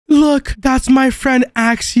Look, that's my friend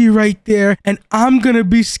Axie right there. And I'm gonna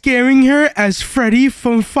be scaring her as Freddy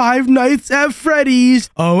from Five Nights at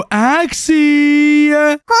Freddy's. Oh, Axie!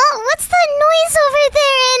 Oh, what's that noise over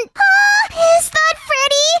there? And is that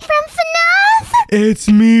Freddy from FNAF? It's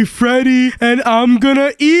me, Freddy, and I'm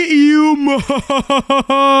gonna eat you. No!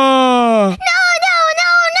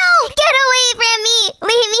 Get away from me!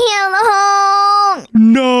 Leave me alone!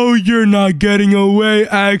 No, you're not getting away,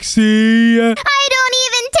 Axie. I don't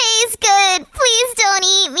even taste good. Please don't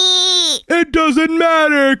eat me. It doesn't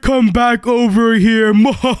matter. Come back over here.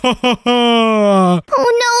 Oh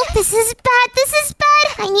no, this is bad. This is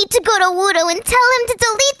bad. I need to go to Wudo and tell him to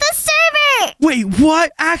delete the server. Wait,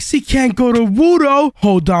 what? Axie can't go to Wudo?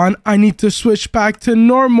 Hold on, I need to switch back to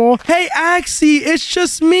normal. Hey, Axie, it's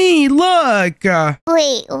just me. Look.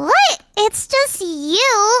 Wait, what? It's just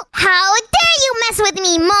you? How dare you mess with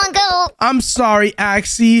me, Mongo? I'm sorry,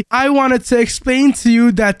 Axie. I wanted to explain to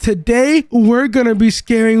you that today we're gonna be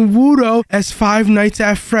scaring Wudo as Five Nights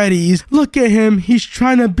at Freddy's. Look at him. He's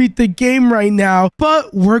trying to beat the game right now.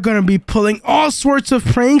 But we're gonna be pulling all sorts of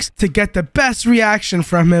pranks to get the best reaction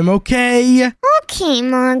from him, okay? Okay,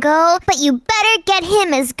 Mongo. But you better get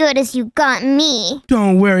him as good as you got me.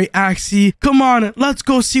 Don't worry, Axie. Come on, let's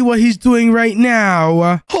go see what he's doing right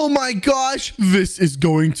now. Oh my gosh, this is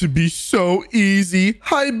going to be so easy.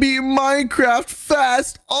 I beat Minecraft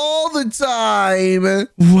fast all the time.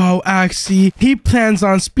 Whoa, Axie. He plans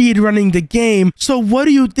on speedrunning the game. So what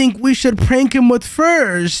do you think we should prank him with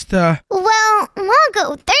first? Well,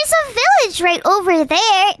 Mongo, there's a village right over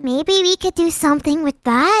there. Maybe we could do something with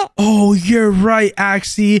that. Oh, you're right,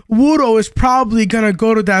 Axie. Wudo is probably gonna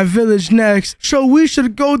go to that village next. So we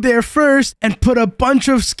should go there first and put a bunch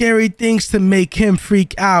of scary things to make him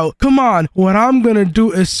freak out. Come on, what I'm gonna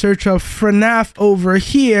do is search up FNAF over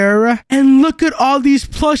here. And look at all these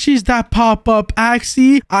plushies that pop up,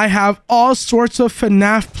 Axie. I have all sorts of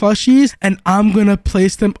FNAF plushies and I'm gonna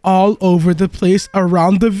place them all over the place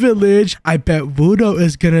around the village. I bet Wudo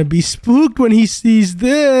is gonna be spooked when he sees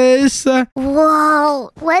this. Whoa,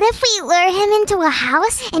 what if we lure him into a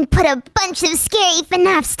house and put a bunch of scary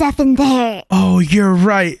FNAF stuff in there? Oh, you're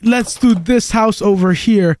right. Let's do this house over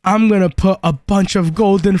here. I'm gonna put a bunch of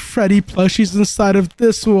golden Freddy plushies inside of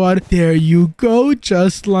this one. There you go,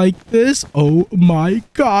 just like this. Oh my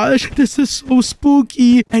gosh, this is so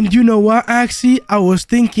spooky. And you know what, Axie? I was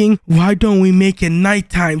thinking, why don't we make it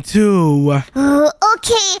nighttime too?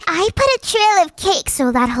 Okay, I put a trail of cake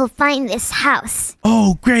so that he'll find this house.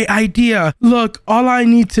 Oh, great idea. Look, all I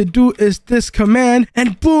need to do is this command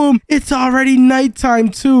and boom, it's already nighttime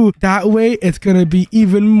too. That way, it's gonna be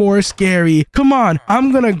even more scary. Come on,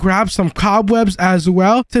 I'm gonna grab some cobwebs as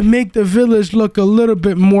well to make the village look a little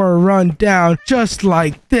bit more run down, just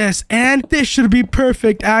like this. And this should be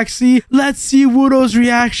perfect, Axie. Let's see Wudo's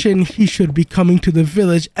reaction. He should be coming to the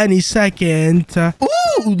village any second.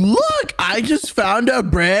 Ooh, look, I just found a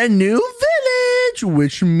brand new village,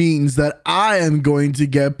 which means that I am going to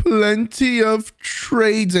get plenty of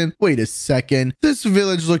trades. And wait a second, this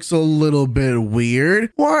village looks a little bit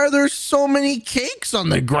weird. Why are there so many cakes on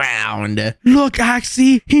the ground? Look,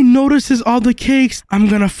 Axie, he notices all the cakes. I'm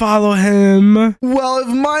gonna follow him. Well, if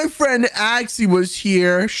my friend Axie was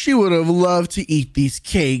here, she would have loved to eat these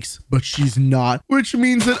cakes, but she's not, which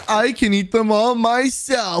means that I can eat them all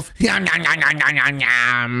myself. Yum, yum, yum, yum, yum, yum,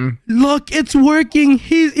 yum. Look, it's working.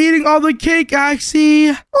 He's eating all the cake, Axie.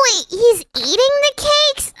 Wait, he's eating the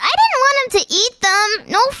cakes? I didn't want him to eat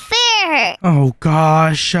them. No fair. Oh,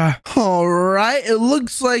 gosh. All right, it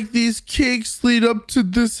looks like these cakes lead up to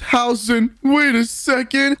this house. And wait a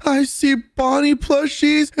second, I see Bonnie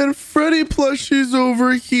plushies and Freddy plushies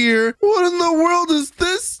over here. What in the world is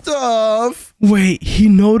this stuff? Wait, he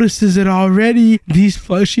notices it already. These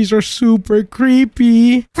plushies are super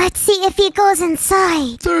creepy. Let's see if he goes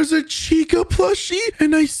inside. There's a Chica plushie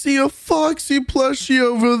and I see a Foxy plushie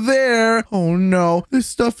over there. Oh no, this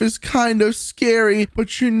stuff is kind of scary,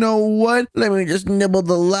 but you know what? Let me just nibble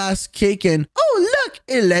the last cake and oh look,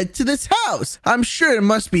 it led to this house. I'm sure it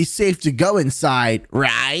must be safe to go inside,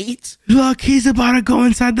 right? Look, he's about to go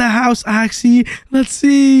inside the house, Axie. Let's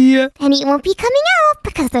see. And he won't be coming out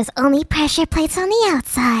because there's only pressure plates on the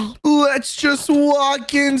outside. Let's just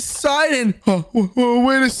walk inside and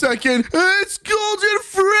wait a second. It's Golden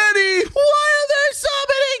Freddy. Why are there so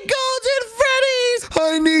many Golden Freddys?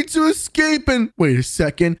 I need to escape and wait a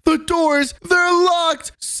second. The doors, they're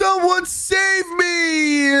locked. Someone save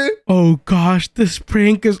me. Oh gosh, this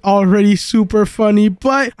prank is already super funny,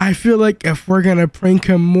 but I feel like if we're gonna prank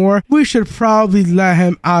him more, we should probably let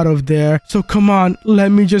him out of there. So come on, let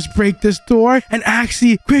me just break this door. And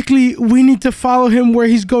Axie, quickly, we need to follow him where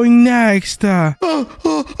he's going next.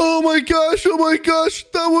 Oh Oh my gosh,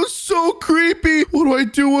 that was so creepy. What do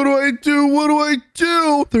I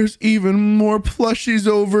do? There's even more plushies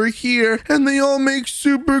over here, and they all make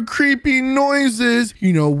super creepy noises.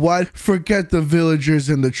 You know what? Forget the villagers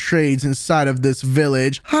and the trades inside of this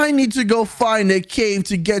village. I need to go find a cave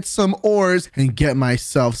to get some ores and get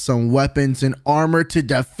myself some weapons and armor to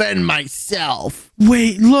defend myself.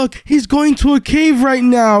 Wait, look, he's going to a cave right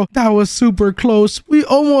now. That was super close. We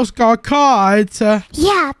almost got caught.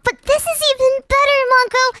 Yeah, but this is even better,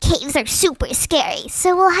 Mongo. Caves are super scary,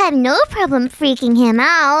 so we'll have no problem freaking him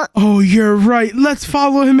out. Oh, you're right. Let's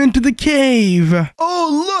follow him into the cave.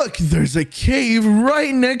 Oh, look, there's a cave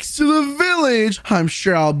right next to the village. I'm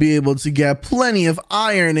sure I'll be able to get plenty of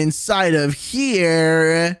iron inside of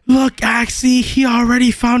here. Look, Axie, he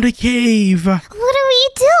already found a cave. What do we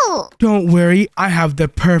do? Don't worry, I have the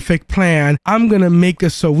perfect plan. I'm gonna make it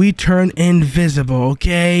so we turn invisible,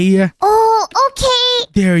 okay? Oh,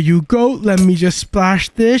 okay. There you go. Let me just splash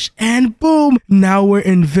this and boom. Now we're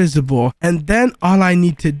invisible. And then all I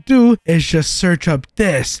need to do is just search up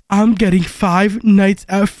this. I'm getting 5 Nights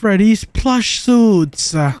at Freddy's plush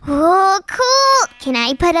suits. Oh, cool. Can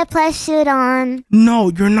I put a plush suit on?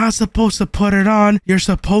 No, you're not supposed to put it on. You're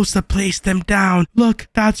supposed to place them down. Look,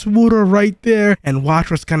 that's Wudo right there. And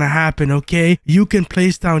watch what's gonna happen, okay? You can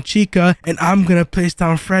place down Chica and I'm gonna place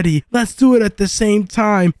down Freddy. Let's do it at the same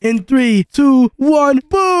time. In 3, 2, 1,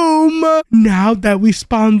 boom! Now that we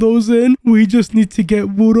spawned those in, we just need to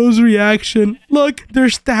get Wudo's reaction. Look,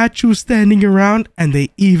 there's statues standing around and they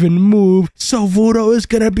even move. So Wudo is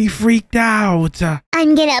gonna be freaked out.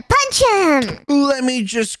 I'm gonna punch him. Let me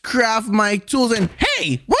just craft my tools and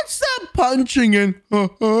hey, what's that punching in? Wait,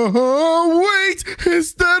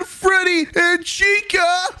 is that Freddy and Chica?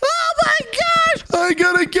 Oh my gosh, I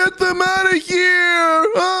gotta get them out of here.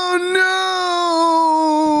 Oh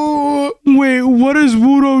no. Wait, what is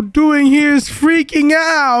Wudo doing? He is freaking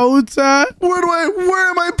out. Where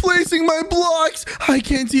am I placing my blocks? I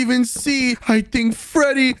can't even see. I think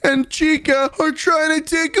Freddy and Chica are trying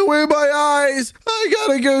to take away my eyes. I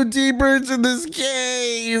gotta go deeper into this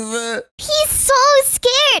cave. He's so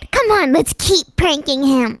scared. Come on, let's keep pranking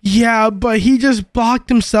him. Yeah, but he just blocked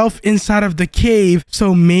himself inside of the cave.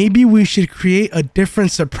 So maybe we should create a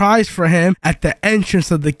different surprise for him at the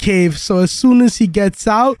entrance of the cave. So as soon as he gets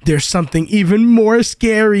out, there's something even more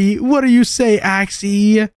scary. What do you say,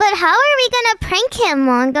 Axie? But how are we gonna prank him,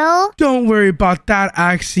 Mongo? Don't worry about that,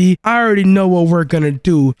 Axie. I already know what we're gonna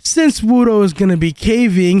do. Since Wudo is gonna be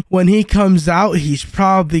caving, when he comes out, he's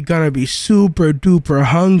probably gonna be super duper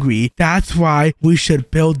hungry. That's why we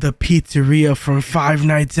should build the pizzeria from 5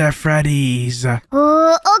 Nights at Freddy's.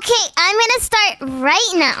 Oh, okay, I'm gonna start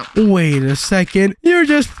right now. Wait a second. You're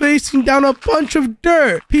just placing down a bunch of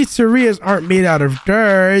dirt. Pizzerias aren't made out of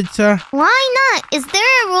dirt. Why not? Is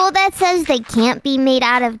there a rule that says they can't be made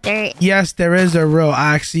out of dirt? Yes, there is a rule,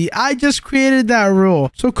 Axie. I just created that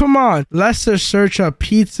rule. So come on, let's just search up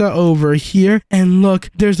pizza over here. And look,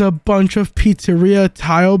 there's a bunch of pizzeria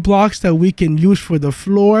tile blocks that we can use for the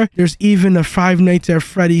floor. There's even a 5 Nights at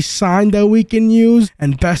Freddy's sign that we can use.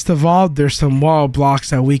 And best of all, there's some wall blocks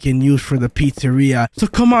that we can use for the pizzeria. So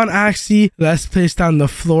come on, Axie, let's place down the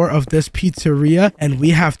floor of this pizzeria. And we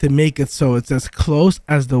have to make it so it's as close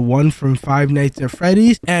as the one from 5 Nights at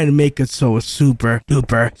Freddy's and make it so it's super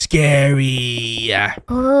duper scary.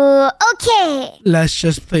 Oh, okay. Let's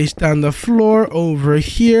just place down the floor over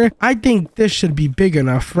here. I think this should be big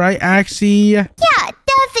enough, right, Axie? Yeah,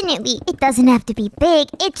 definitely. It doesn't have to be big.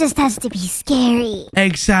 It just has to be scary.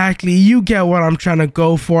 Exactly. You get what I'm trying to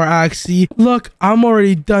go for, Axie. Look, I'm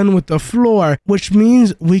already done with the floor, which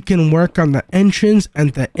means we can work on the entrance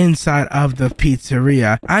and the inside of the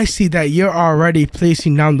pizzeria. I see that you're already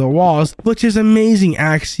placing down the walls, which is amazing,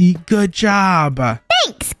 Axie. Good job.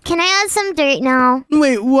 Thanks. Can I add some dirt now?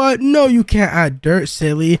 Wait, what? No, you can't add dirt,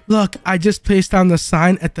 silly. Look, I just placed down the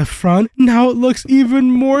sign at the front. Now it looks even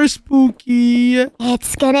more spooky.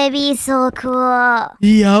 It's gonna be so cool.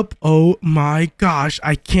 Yup. Oh my gosh.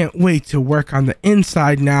 I can't wait to work on the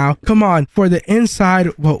inside now. Come on. For the inside,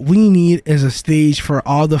 what we need is a stage for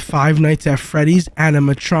all the 5 Nights at Freddy's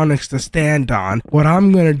animatronics to stand on. What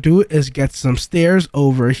I'm gonna do is get some stairs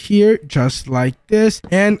over here, just like this.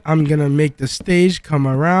 And I'm gonna make the stage come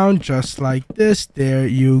around down just like this. There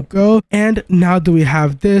you go. And now that we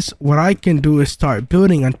have this, what I can do is start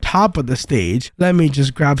building on top of the stage. Let me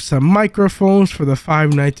just grab some microphones for the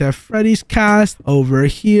Five Nights at Freddy's cast over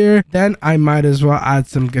here. Then I might as well add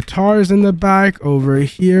some guitars in the back over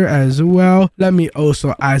here as well. Let me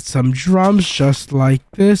also add some drums just like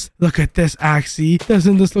this. Look at this, Axie.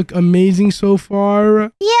 Doesn't this look amazing so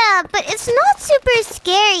far? Yeah, but it's not super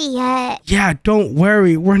scary yet. Yeah, don't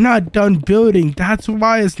worry. We're not done building. That's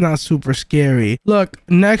why it's not super scary. Look,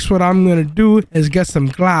 next what I'm gonna do is get some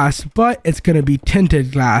glass, but it's gonna be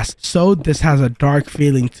tinted glass, so this has a dark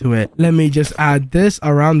feeling to it. Let me just add this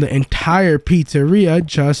around the entire pizzeria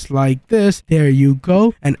just like this. There you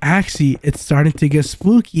go. And Axie, it's starting to get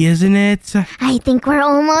spooky, isn't it? I think we're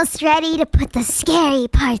almost ready to put the scary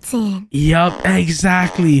parts in. Yup,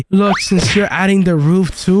 exactly. Look, since you're adding the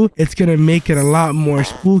roof too, it's gonna make it a lot more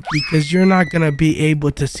spooky because you're not gonna be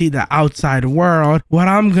able to see the outside world. What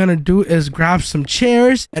I'm gonna do is grab some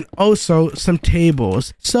chairs and also some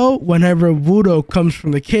tables, so whenever Wudo comes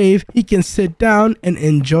from the cave, he can sit down and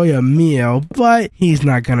enjoy a meal, but he's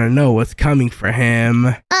not gonna know what's coming for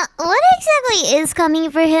him. What exactly is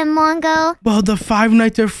coming for him, Mongo? Well, the Five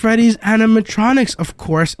Nights at Freddy's animatronics, of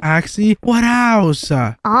course, Axie. What else?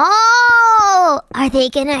 Oh, are they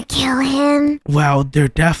gonna kill him? Well, they're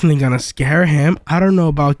definitely gonna scare him. I don't know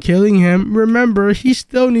about killing him. Remember, he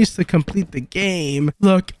still needs to complete the game.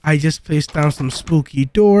 Look, I just placed down some spooky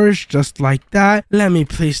doors just like that. Let me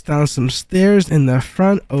place down some stairs in the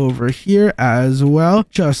front over here as well,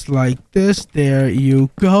 just like this. There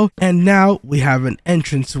you go. And now we have an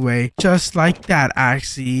entranceway just like that,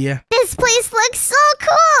 Axie. This place looks so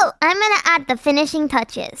cool. I'm gonna add the finishing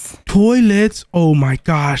touches. Toilets? Oh my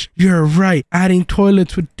gosh, you're right. Adding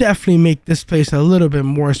toilets would definitely make this place a little bit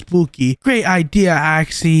more spooky. Great idea,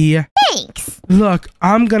 Axie. Thanks. Look,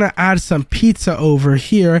 I'm gonna add some pizza over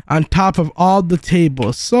here on top of all the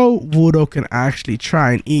tables so Wudo can actually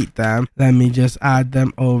try and eat them. Let me just add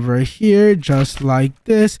them over here just like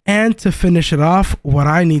this. And to finish it off, what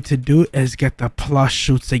I need to do is get the plush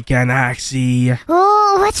shoots again, Axie.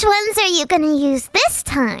 Oh, which ones are you gonna use this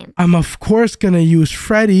time? I'm of course gonna use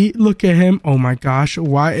Freddy. Look at him. Oh my gosh,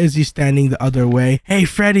 why is he standing the other way? Hey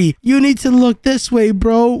Freddy, you need to look this way,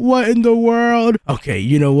 bro. What in the world? Okay,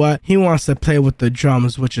 you know what? He wants to play with the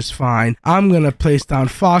drums, which is fine. I'm gonna place down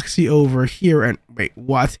Foxy over here and wait,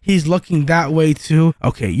 what? He's looking that way too?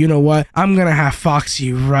 Okay, you know what? I'm gonna have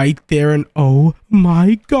Foxy right there and oh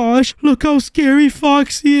my gosh, look how scary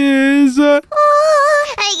Foxy is. Oh,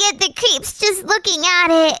 I get the creeps just looking at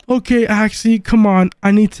it. Okay, Axie, come on.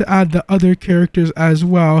 I need to add the other characters as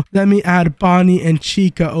well. Let me add Bonnie and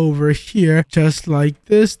Chica over here, just like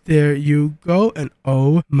this. There you go. And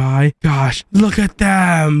oh my gosh, look at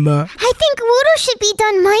them. I think Wudo should be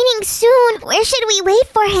done mining soon. Where should we wait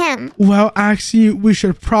for him? Well, Axie, we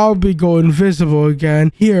should probably go invisible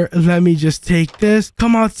again. Here, let me just take this.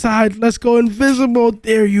 Come outside. Let's go invisible.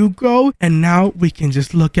 There you go. And now we can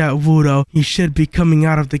just look at Wudo. He should be coming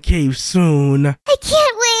out of the cave soon. I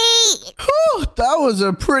can't wait. Whew, that was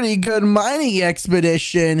a pretty good mining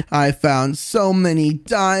expedition. I found so many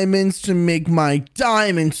diamonds to make my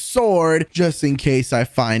diamond sword, just in case I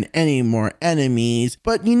find any more enemies.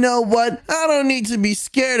 But you know what? I don't need to be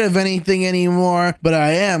scared of anything anymore, but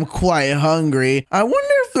I am quite hungry. I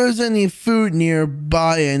wonder if there's any food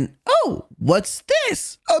nearby and... oh, what's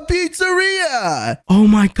this? A pizzeria! Oh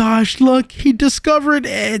my gosh, look, he discovered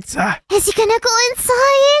it. Is he gonna go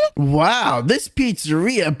inside? Wow, this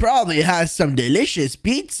pizzeria probably has some delicious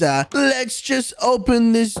pizza. Let's just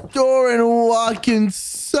open this door and walk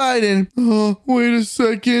inside and... oh, wait a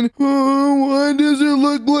second. Oh, why does it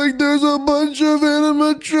look like there's a bunch of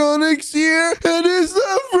animatronics here? And is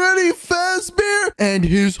that Freddy Fazbear and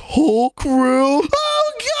his whole crew?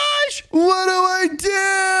 Oh gosh, what do I do?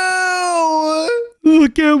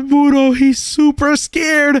 Look at Wudo, he's super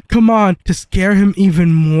scared. Come on, to scare him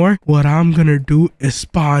even more, what I'm gonna do is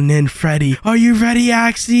spawn in Freddy. Are you ready,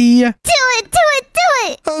 Axie? Do it, do it,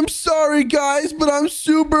 do it. I'm sorry guys, but I'm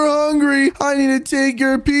super hungry. I need to take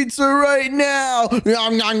your pizza right now.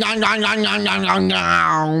 Nom, nom, nom, nom, nom, nom, nom, nom,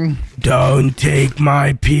 nom. Don't take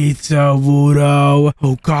my pizza, Wudo.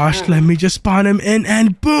 Oh gosh, let me just spawn him in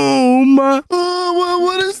and boom. Oh,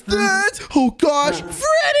 what is that? Oh gosh,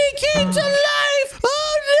 Freddy came to life.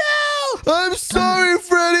 Oh no! I'm sorry,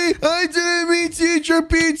 Freddy. I didn't mean to eat your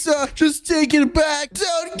pizza. Just take it back.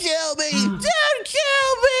 Don't kill me. Don't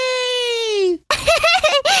kill me.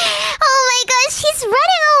 Oh my gosh, he's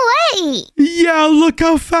running away. Yeah, look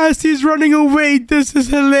how fast he's running away. This is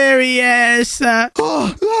hilarious.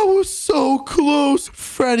 Oh, that was so close.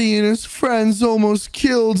 Freddy and his friends almost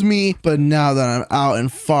killed me. But now that I'm out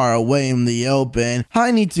and far away in the open,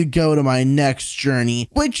 I need to go to my next journey,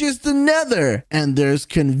 which is the Nether. And there's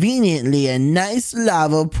conveniently a nice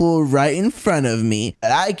lava pool right in front of me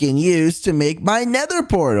that I can use to make my Nether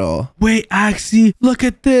portal. Wait, Axie, look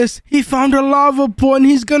at this. He found a lava pool and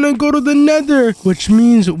he's gonna go to the Nether, which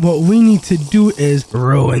means what we need to do is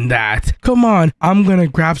ruin that. Come on, I'm gonna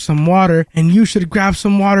grab some water and you should grab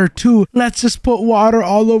some water too. Let's just put water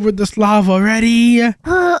all over this lava. Ready? Okay,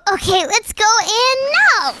 let's go in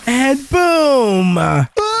now. And boom.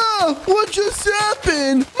 What just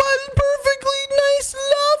happened? My perfectly nice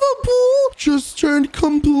lava pool just turned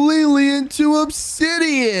completely into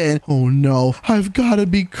obsidian. Oh no, I've got to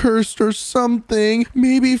be cursed or something.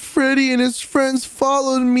 Maybe Freddy and his friends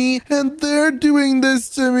followed me and they're doing this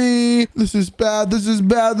to me. This is bad, this is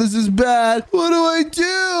bad, this is bad. What do I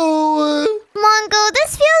do? Mongo,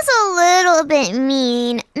 this feels a little bit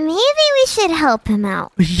mean. Maybe we should help him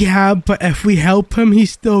out. Yeah, but if we help him,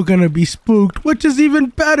 he's still gonna be spooked, which is even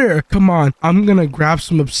better. Come on, I'm gonna grab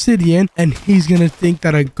some obsidian and he's gonna think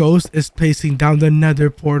that a ghost is placing down the Nether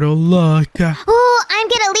portal. Look. Oh, I'm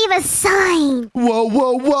gonna leave a sign. Whoa,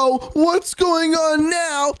 whoa, whoa. What's going on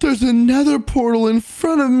now? There's a Nether portal in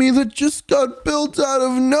front of me that just got built out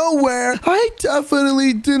of nowhere. I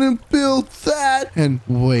definitely didn't build that. And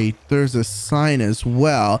wait, there's a sign as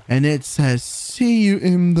well. And it says, see you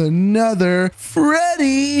in the Nether,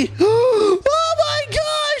 Freddy. Oh my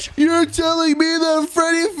gosh. You're telling me that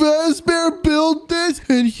Freddy Fazbear built this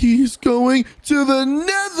and he's going to the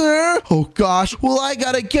Nether? Oh gosh. Well, I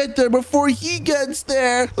gotta get there before he gets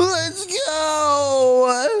there. Let's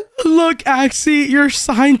go. Look, Axie, your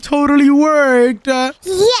sign totally worked.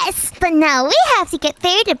 Yes, but now we have to get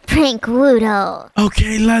there to prank Wudo.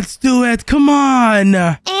 Okay, let's do it. Come on.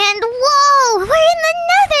 And whoa, we're in the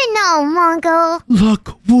Nether now, Mongo.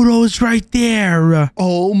 Look, Wudo's right there.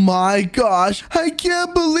 Oh my gosh, I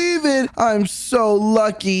can't believe it. I'm so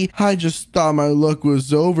lucky. I just thought my luck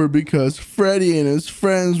was over because Freddy and his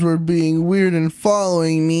friends were being weird and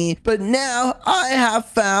following me. But now I have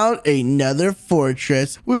found another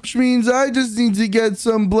fortress, which means I just need to get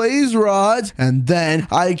some blaze rods and then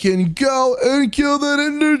I can go and kill that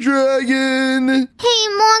Ender Dragon. Hey,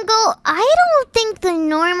 Mongo, I don't think the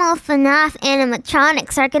normal FNAF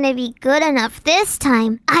animatronics are gonna be good enough this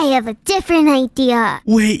time. I have a different idea.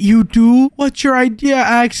 Wait, you do? What's your idea,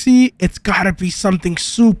 Axie? It's gotta be something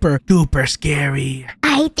super duper scary.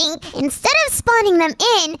 I think instead of spawning them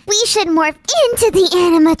in, we should morph into the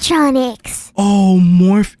animatronics. Oh,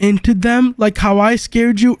 morph into them? Like how I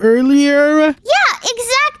scared you earlier? Yeah,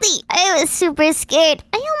 exactly. I was super scared.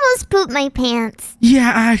 I almost pooped my pants.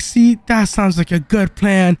 Yeah, Axie, that sounds like a good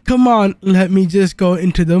plan. Come on, let me just go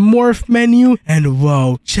into the morph menu. And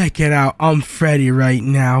whoa, check it out. I'm Freddy right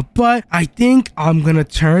now. But I think I'm gonna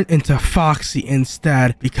turn into Foxy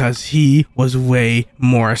instead because he was way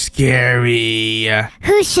more scary.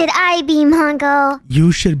 Who should I be, Mongo?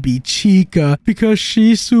 You should be Chica because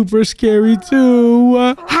she's super scary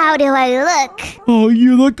too. How do I look? Oh,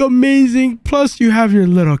 you look amazing. Plus, you have your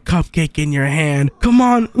little cupcake in your hand. Come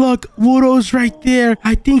on, look, Wudo's right there.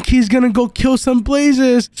 I think he's gonna go kill some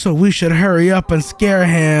blazes. So we should hurry up and scare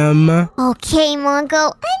him. Okay,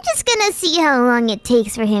 Mongo. I'm just gonna see how long it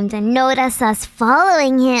takes for him to notice us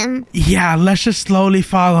following him. Yeah, let's just slowly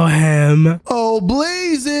follow him. Oh,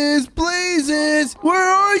 blazes, blazes. Where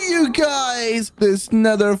are you guys? This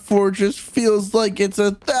Nether fortress feels like it's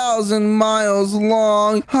 1,000 miles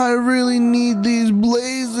long. I really need these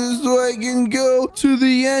blazes so I can go to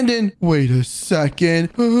the end. And wait a second.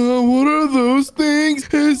 What are those things?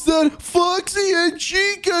 Is that Foxy and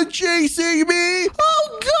Chica chasing me?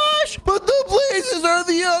 Oh gosh, but the blazes are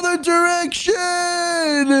the other direction.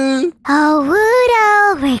 Oh,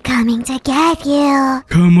 Wudo, we're coming to get you.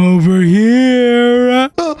 Come over here.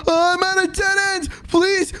 I'm at a dead end.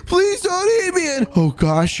 Please, please don't eat me in. Oh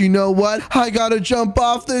gosh, you know what? I gotta jump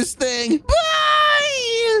off this thing.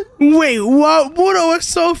 Bye! Wait, what? Wudo is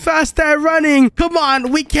so fast at running. Come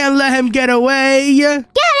on, we can't let him get away. Get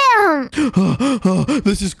him!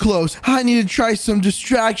 This is close. I need to try some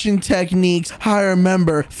distraction techniques. I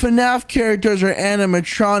remember FNAF characters are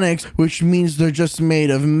animatronics, which means they're just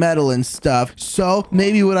made of metal and stuff. So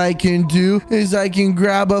maybe what I can do is I can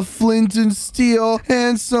grab a flint and steel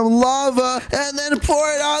and some lava and then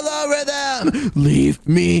pour it all over them. Leave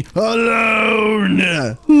me alone.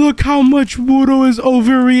 Look how much Wudo is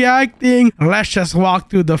overreacting. Let's just walk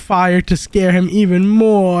through the fire to scare him even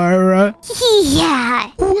more.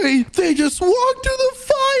 Yeah. Wait, they just walked through the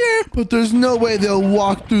fire? fire. But there's no way they'll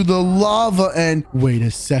walk through the lava. And wait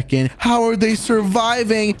a second. How are they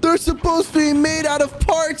surviving? They're supposed to be made out of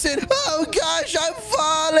parts. And oh gosh, I'm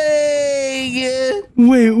falling.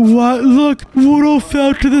 Wait, what? Look, Wudo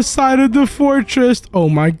fell to the side of the fortress. Oh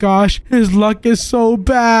my gosh, his luck is so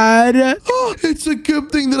bad. Oh, it's a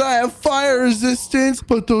good thing that I have fire resistance,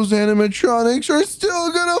 but those animatronics are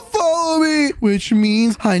still gonna follow me, which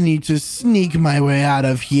means I need to sneak my way out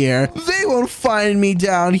of here. They won't find me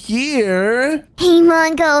down here. Hey,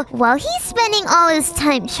 Mongo, while he's spending all his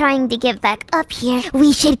time trying to get back up here,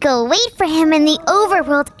 we should go wait for him in the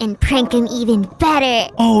overworld and prank him even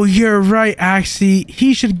better. Oh, you're right, Axie.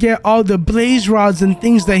 He should get all the blaze rods and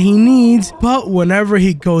things that he needs, but whenever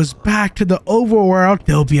he goes back to the overworld,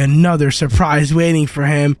 there'll be another surprise waiting for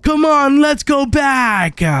him. Come on, let's go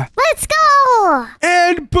back. Let's go!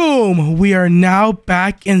 And boom, we are now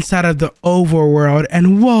back inside of the overworld,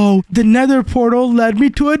 and whoa, the nether portal led me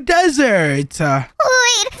to a desert.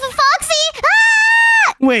 Wait, Foxy!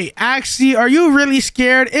 Ah! Wait, Axie, are you really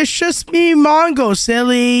scared? It's just me, Mongo,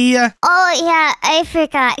 silly. Oh, yeah, I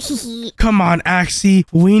forgot. Come on, Axie.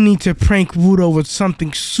 We need to prank Wudo with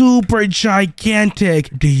something super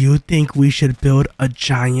gigantic. Do you think we should build a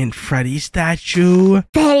giant Freddy statue?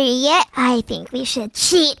 Better yet, I think we should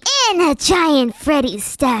cheat in a giant Freddy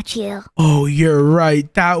statue. Oh, you're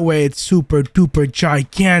right. That way it's super duper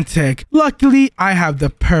gigantic. Luckily, I have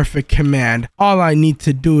the perfect command. All I need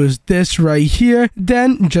to do is this right here.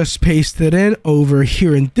 Then just paste it in over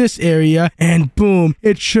here in this area. And boom,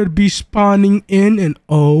 it should be spawning in. And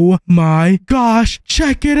oh my gosh,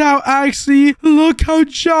 check it out, Axie. Look how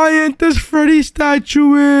giant this Freddy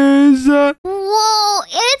statue is. Whoa,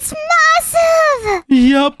 it's massive!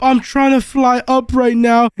 Yup, I'm trying to fly up right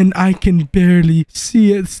now and I can barely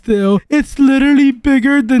see it still. It's literally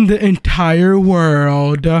bigger than the entire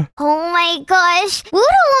world. Oh my gosh, Wudo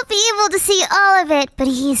won't be able to see all of it, but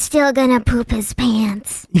he's still gonna poop his pants.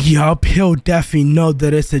 Yup, he'll definitely know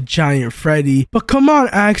that it's a giant Freddy. But come on,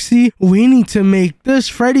 Axie, we need to make this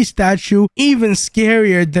Freddy statue even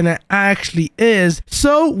scarier than it actually is.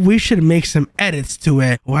 So we should make some edits to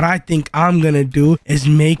it. What I think I'm gonna do is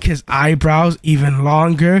make his eyebrows even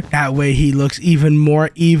longer. That way he looks even more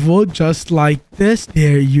evil, just like this.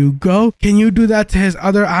 There you go. Can you do that to his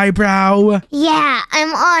other eyebrow? Yeah,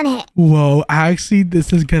 I'm on it. Whoa, Axie,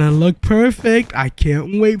 this is gonna look perfect. I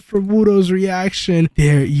can't wait for Wudo's reaction.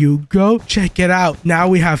 There you go. Check it out. Now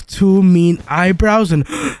we have two mean eyebrows, and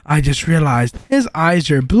I just realized his eyes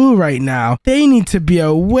are blue right now. They need to be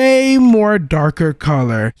a way more darker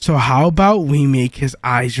color. So how about we make his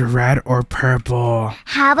eyes red or purple?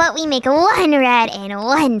 How about we make one red and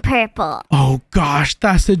one purple? Oh gosh,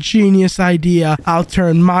 that's a genius idea. I'll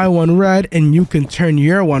turn my one red and you can turn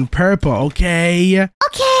your one purple, okay?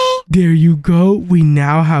 Okay. There you go. We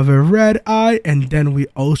now have a red eye and then we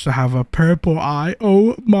also have a purple eye.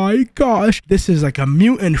 Oh my gosh. This is like a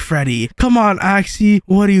mutant Freddy. Come on, Axie.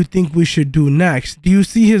 What do you think we should do next? Do you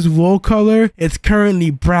see his wool color? It's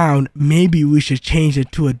currently brown. Maybe we should change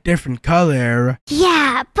it to a different color.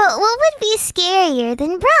 Yeah, but what would be scarier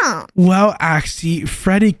than brown? Well, Axie,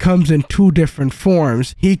 Freddy comes in two different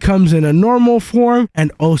forms. He comes in a normal form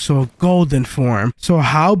and also a golden form. So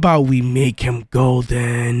how about we make him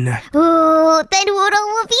golden? Ooh, then Wudo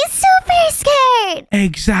will be super scared.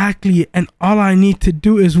 Exactly, and all I need to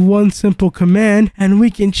do is one simple command and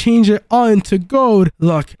we can change it all into gold.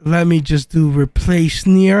 Look, let me just do replace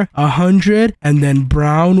near 100 and then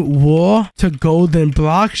brown wool to golden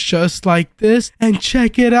blocks just like this. And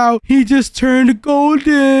check it out, he just turned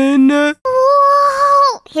golden.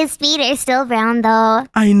 Whoa, his feet are still brown though.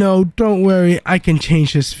 I know, don't worry, I can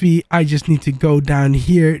change his feet. I just need to go down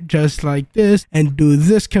here just like this and do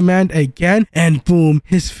this command again, and boom,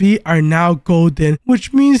 his feet are now golden,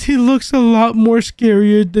 which means he looks a lot more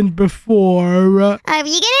scarier than before. Are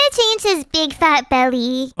we gonna change his big fat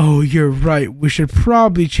belly? Oh, you're right, we should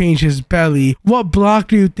probably change his belly. What block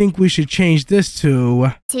do you think we should change this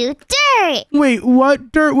to? To dirt. Wait,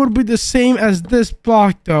 what? Dirt would be the same as this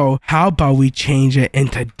block though. How about we change it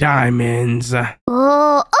into diamonds?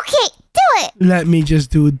 Oh, okay. Do it. Let me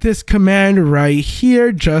just do this command right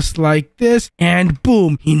here, just like this, and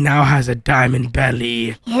boom, he now has a diamond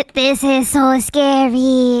belly. This is so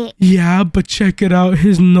scary. Yeah, but check it out,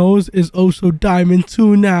 his nose is also diamond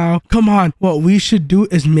too now. Come on, what we should do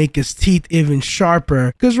is make his teeth even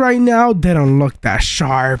sharper, because right now they don't look that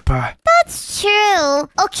sharp. That's That's true.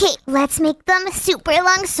 Okay, let's make them super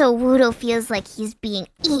long so Wudo feels like he's being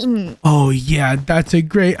eaten. Oh yeah, that's a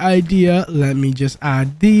great idea. Let me just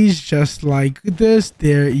add these just like this.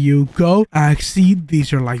 There you go. Actually,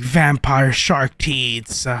 these are like vampire shark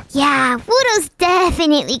teeth. Yeah, Wudo's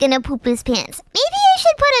definitely gonna poop his pants. Maybe I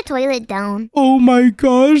should put a toilet down. Oh my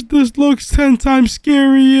gosh, this looks 10 times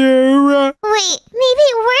scarier. Wait, maybe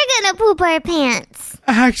we're gonna poop our pants.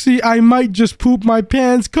 Actually, I might just poop my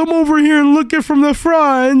pants. Come over here and look it from the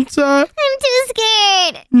front. I'm too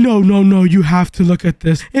scared. No, you have to look at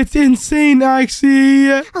this. It's insane,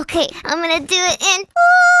 Axie. Okay, I'm gonna do it and...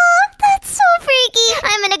 Oh, that's so freaky.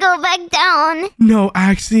 I'm gonna go back down. No,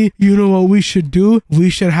 Axie, you know what we should do? We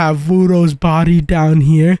should have Wudo's body down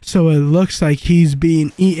here so it looks like he's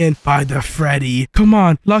being eaten by the Freddy. Come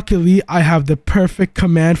on, luckily I have the perfect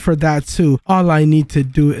command for that too. All I need to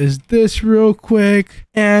do is this real quick.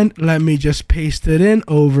 And let me just paste it in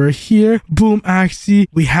over here. Boom, Axie.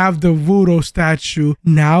 We have the Wudo statue.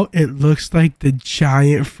 Now it looks like the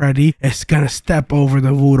giant Freddy is gonna step over the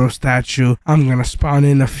Wudo statue. I'm gonna spawn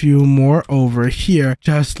in a few more over here.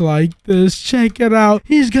 Just like this. Check it out.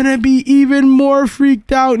 He's gonna be even more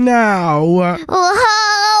freaked out now. Whoa!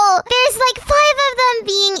 There's like 5 of them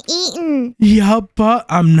being eaten. Yup, but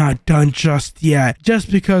I'm not done just yet.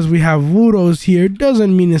 Just because we have Wudos here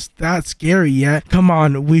doesn't mean it's that scary yet. Come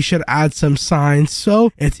on, we should add some signs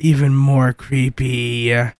so it's even more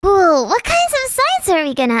creepy. Ooh, what kinds of signs are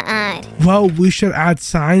we gonna add? Well, we should add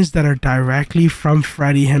signs that are directly from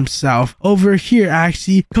Freddy himself. Over here,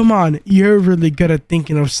 Axie, come on, you're really good at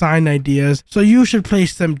thinking of sign ideas, so you should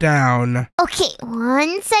place them down. Okay,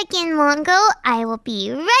 1 second, Mongo. I will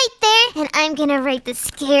be right there, and I'm gonna write the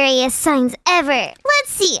scariest signs ever. Let's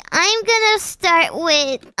see, I'm gonna start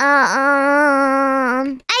with,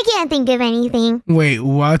 I can't think of anything. Wait,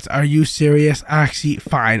 what? Are you serious, Axie?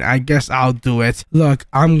 Fine, I guess I'll do it. Look,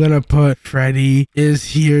 I'm gonna put Freddy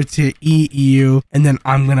is here to eat you, and then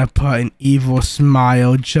I'm gonna put an evil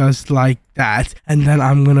smile just like that, and then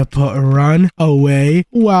I'm gonna put run away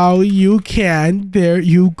while you can. There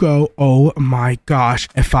you go. Oh my gosh,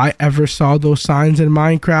 if I ever saw those signs in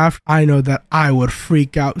Minecraft, I know that I would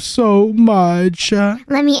freak out so much.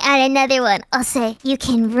 Let me add another one. I'll say you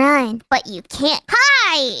can run, but you can't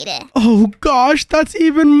hide. Oh gosh, that's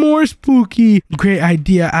even more spooky. Great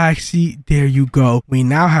idea, Axie. There you go. We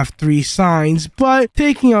now have 3 signs, but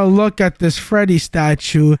taking a look at this Freddy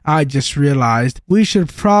statue, I just realized we should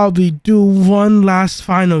probably do one last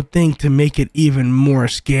final thing to make it even more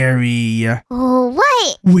scary. Oh,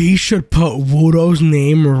 what? We should put Wudo's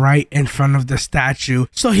name right in front of the statue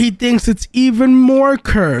so he thinks it's even more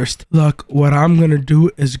cursed. Look, what I'm gonna do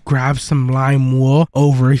is grab some lime wool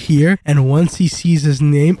over here, and once he sees his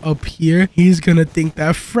name up here, he's gonna think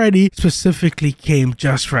that Freddy specifically came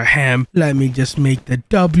just for him. Let me just make the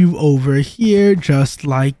W over here just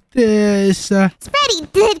like this. Freddy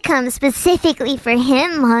did come specifically for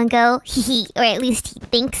him, Mongo. Or at least he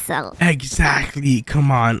thinks so. Exactly.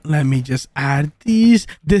 Come on, let me just add these.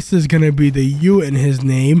 This is gonna be the U in his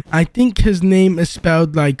name. I think his name is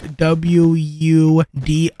spelled like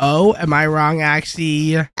W-U-D-O. Am I wrong,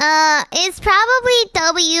 Axie? It's probably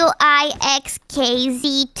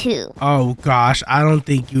W-I-X-K-Z-2. Oh gosh, I don't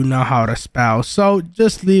think you know how to spell, so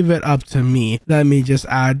just leave it up to me. Let me just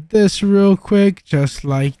add this real quick, just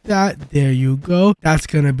like that. There you go. That's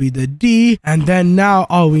gonna be the D, and then now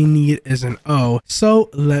all we need is an O. So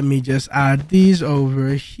let me just add these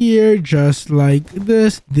over here just like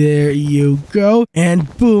this. There you go, and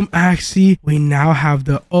boom, Axie, we now have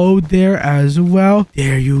the O there as well.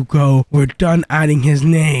 There you go. We're done adding his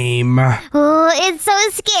name. Oh, it's so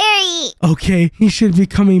scary. Okay, he should be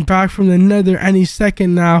coming back from the nether any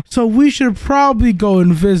second now, so we should probably go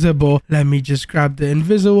invisible. Let me just grab the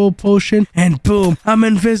invisible potion, and boom, I'm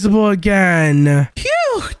invisible again.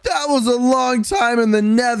 Phew, that was a long time in the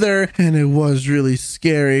nether, and it was really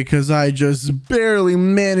scary because I just barely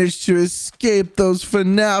managed to escape those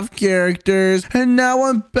FNAF characters, and now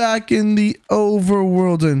I'm back in the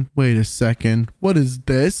overworld. And wait a second, what is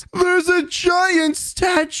this? There's a giant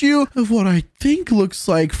statue of what I think looks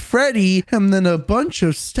like Freddy, and then a bunch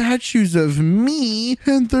of statues of me,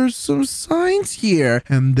 and there's some signs here,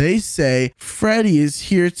 and they say Freddy is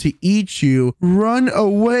here to eat you. Run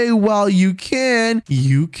away while you can.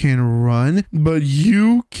 You can run, but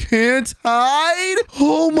you can't hide?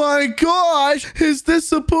 Oh my gosh, is this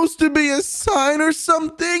supposed to be a sign or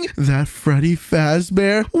something that Freddy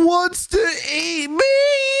Fazbear wants to eat me?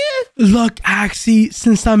 Look, Axie,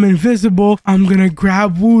 since I'm invisible, I'm gonna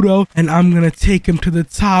grab Wudo and I'm gonna take him to the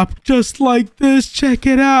top just like this. Check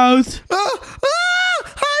it out. I'm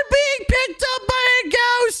being picked up by a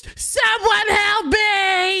ghost. Someone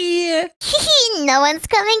one's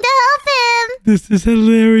coming to help him. This is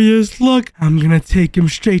hilarious. Look, I'm gonna take him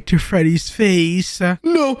straight to Freddy's face.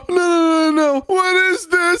 No. What is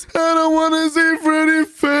this? I don't want to see Freddy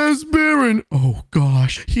Fazbear. Oh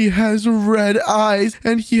gosh, he has red eyes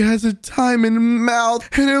and he has a diamond mouth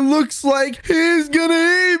and it looks like he's gonna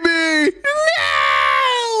eat me.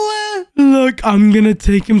 No! Look, I'm gonna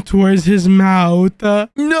take him towards his mouth.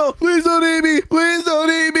 No, please don't eat me. Please don't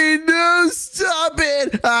eat me. No, stop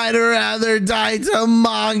it. I'd rather die to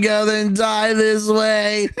Mongo than die this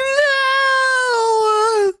way. No!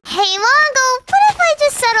 Hey, Mongo, what if I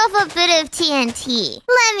just set off a bit of TNT?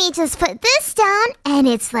 Let me just put this down, and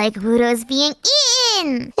it's like Wudo's being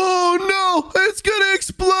eaten. Oh no, it's gonna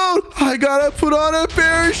explode. I gotta put on a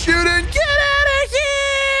parachute and get out of here.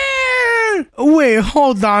 Wait,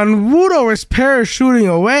 hold on. Wudo is parachuting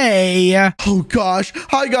away. Oh gosh,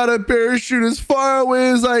 I gotta parachute as far away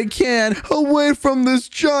as I can, away from this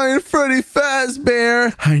giant Freddy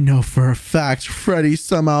Fazbear. I know for a fact Freddy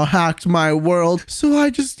somehow hacked my world, so I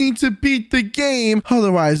just need to beat the game.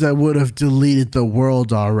 Otherwise, I would have deleted the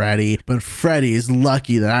world already. But Freddy's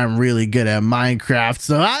lucky that I'm really good at Minecraft,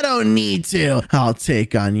 so I don't need to. I'll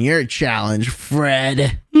take on your challenge,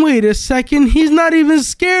 Fred. Wait a second, he's not even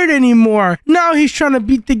scared anymore. Now he's trying to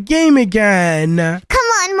beat the game again. Come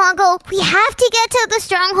on, Mongo. We have to get to the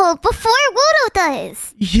stronghold before Wudo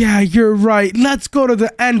does. Yeah, you're right. Let's go to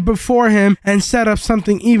the end before him and set up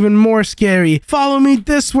something even more scary. Follow me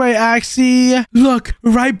this way, Axie. Look,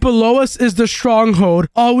 right below us is the stronghold.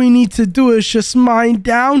 All we need to do is just mine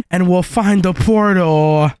down and we'll find the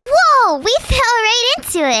portal. Whoa, we fell right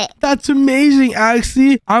into it. That's amazing,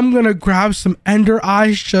 Axie. I'm gonna grab some ender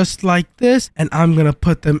eyes just like this and I'm gonna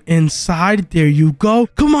put them inside. There you go.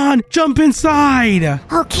 Come on, jump inside.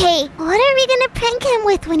 Okay, what are we gonna prank him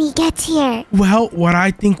with when he gets here? Well, what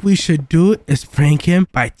I think we should do is prank him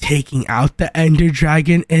by taking out the ender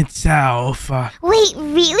dragon itself. Wait,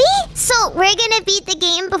 really? So we're gonna beat the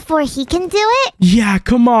game before he can do it? Yeah,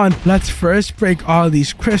 come on. Let's first break all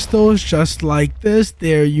these crystals just like this.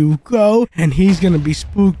 There you go. And he's gonna be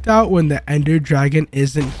spooked out when the ender dragon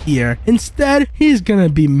isn't here. Instead, he's gonna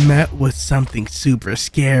be met with something super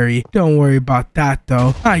scary. Don't worry about that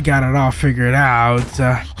though. I got it all figured out.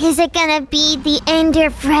 Is it gonna be the Ender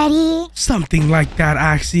Freddy? Something like that,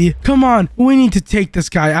 Axie. Come on, we need to take this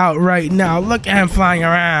guy out right now. Look at him flying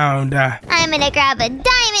around. I'm gonna grab a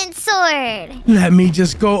diamond sword. Let me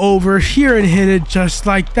just go over here and hit it just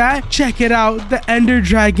like that. Check it out, the ender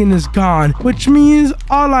dragon is gone, which means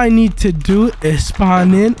all I need to do is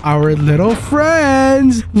spawn in our little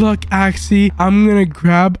friends. Look, Axie, I'm gonna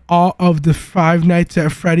grab all of the Five Nights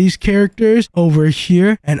at Freddy's characters over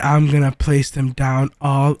here and I'm gonna place them down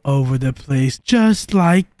all over the place just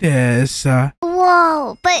like this.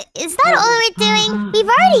 Whoa, but is that all we're doing? We've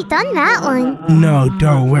already done that one. No,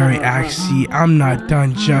 don't worry, Axie. I'm not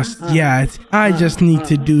done just yet. I just need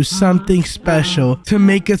to do something special to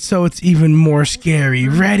make it so it's even more scary.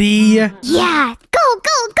 Ready? Yeah,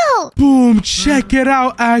 go. Boom, check it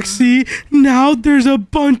out, Axie. Now there's a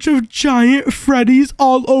bunch of giant Freddys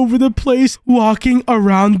all over the place walking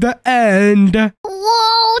around the end.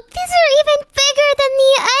 Whoa, these are even bigger than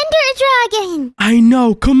the Ender Dragon. I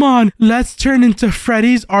know, come on. Let's turn into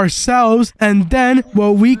Freddys ourselves and then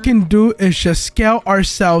what we can do is just scale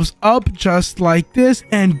ourselves up just like this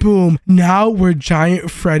and boom, now we're giant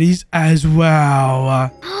Freddys as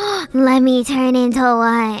well. Let me turn into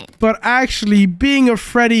one. But actually, being a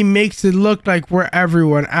Freddy makes it look like we're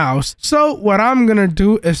everyone else. So what I'm gonna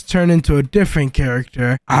do is turn into a different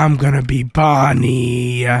character. I'm gonna be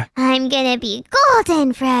Bonnie. I'm gonna be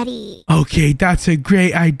Golden Freddy. Okay, that's a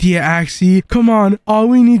great idea, Axie. Come on, all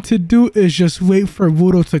we need to do is just wait for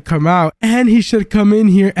Wudo to come out. And he should come in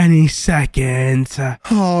here any second.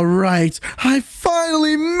 All right, I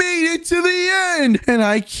finally made it to the end. And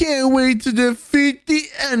I can't wait to defeat the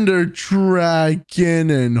Ender Dragon.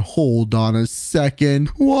 And hold on a second.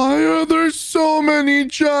 Why are there so many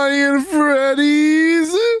giant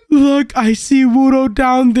Freddys? Look, I see Wudo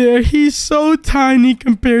down there. He's so tiny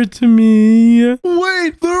compared to me.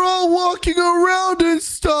 Wait, they're all walking around and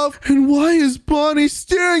stuff. And why is Bonnie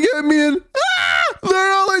staring at me and...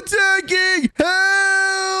 they're all attacking!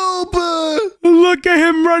 Help! Look at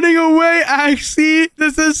him running away, Axie.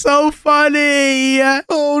 This is so funny.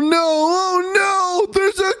 Oh no,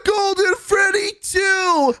 there's a Golden Freddy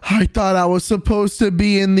too. I thought I was supposed to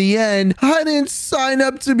be in the end. I didn't sign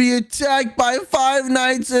up to be attacked by Five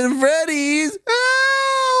Nights at Freddy's.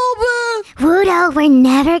 Help! Wudo, we're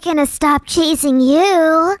never gonna stop chasing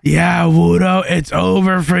you. Yeah, Wudo, it's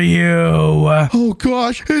over for you. Oh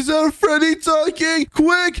gosh, is that Freddy talking?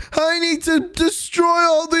 Quick, I need to destroy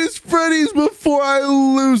all these Freddys before I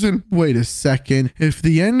lose him. Wait a second, if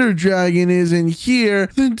the Ender Dragon isn't here,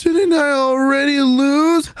 then didn't I already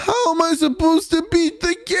lose? How am I supposed to beat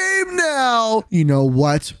the game now? You know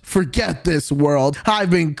what? Forget this world. I've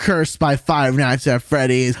been cursed by Five Nights at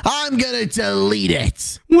Freddy's. I'm gonna delete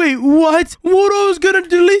it. Wait, what? Wudo's gonna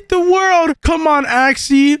delete the world. Come on,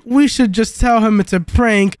 Axie. We should just tell him it's a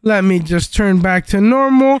prank. Let me just turn back to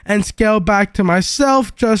normal and scale back to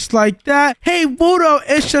myself just like that. Hey, Wudo,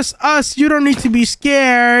 it's just us. You don't need to be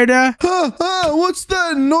scared. What's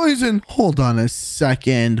that noise? Hold on a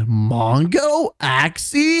second. Mongo?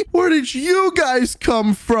 Axie? Where did you guys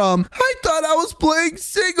come from? I thought I was playing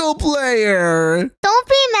single player. Don't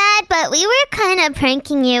be mad, but we were kind of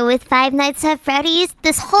pranking you with Five Nights at Freddy's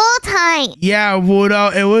this whole time. Yeah,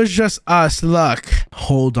 Wudo, it was just us. Look.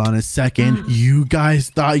 Hold on a second. You guys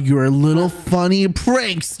thought you were little funny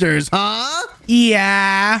pranksters, huh?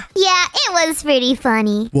 Yeah. Yeah, it was pretty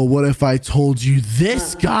funny. Well, what if I told you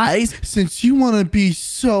this, guys? Since you want to be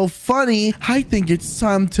so funny, I think it's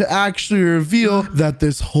time to actually reveal that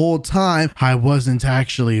this whole time I wasn't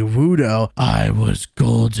actually Wudo. I was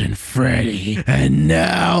Golden Freddy. And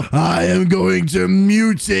now I am going to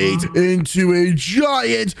mutate into a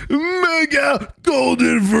giant mega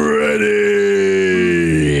Golden Freddy.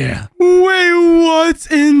 Wait, what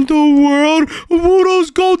in the world? Wudo's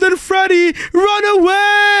Golden Freddy! Run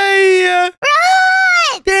away!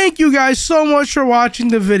 Run! Thank you guys so much for watching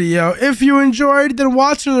the video. If you enjoyed, then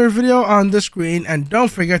watch another video on the screen and don't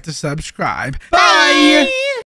forget to subscribe. Bye!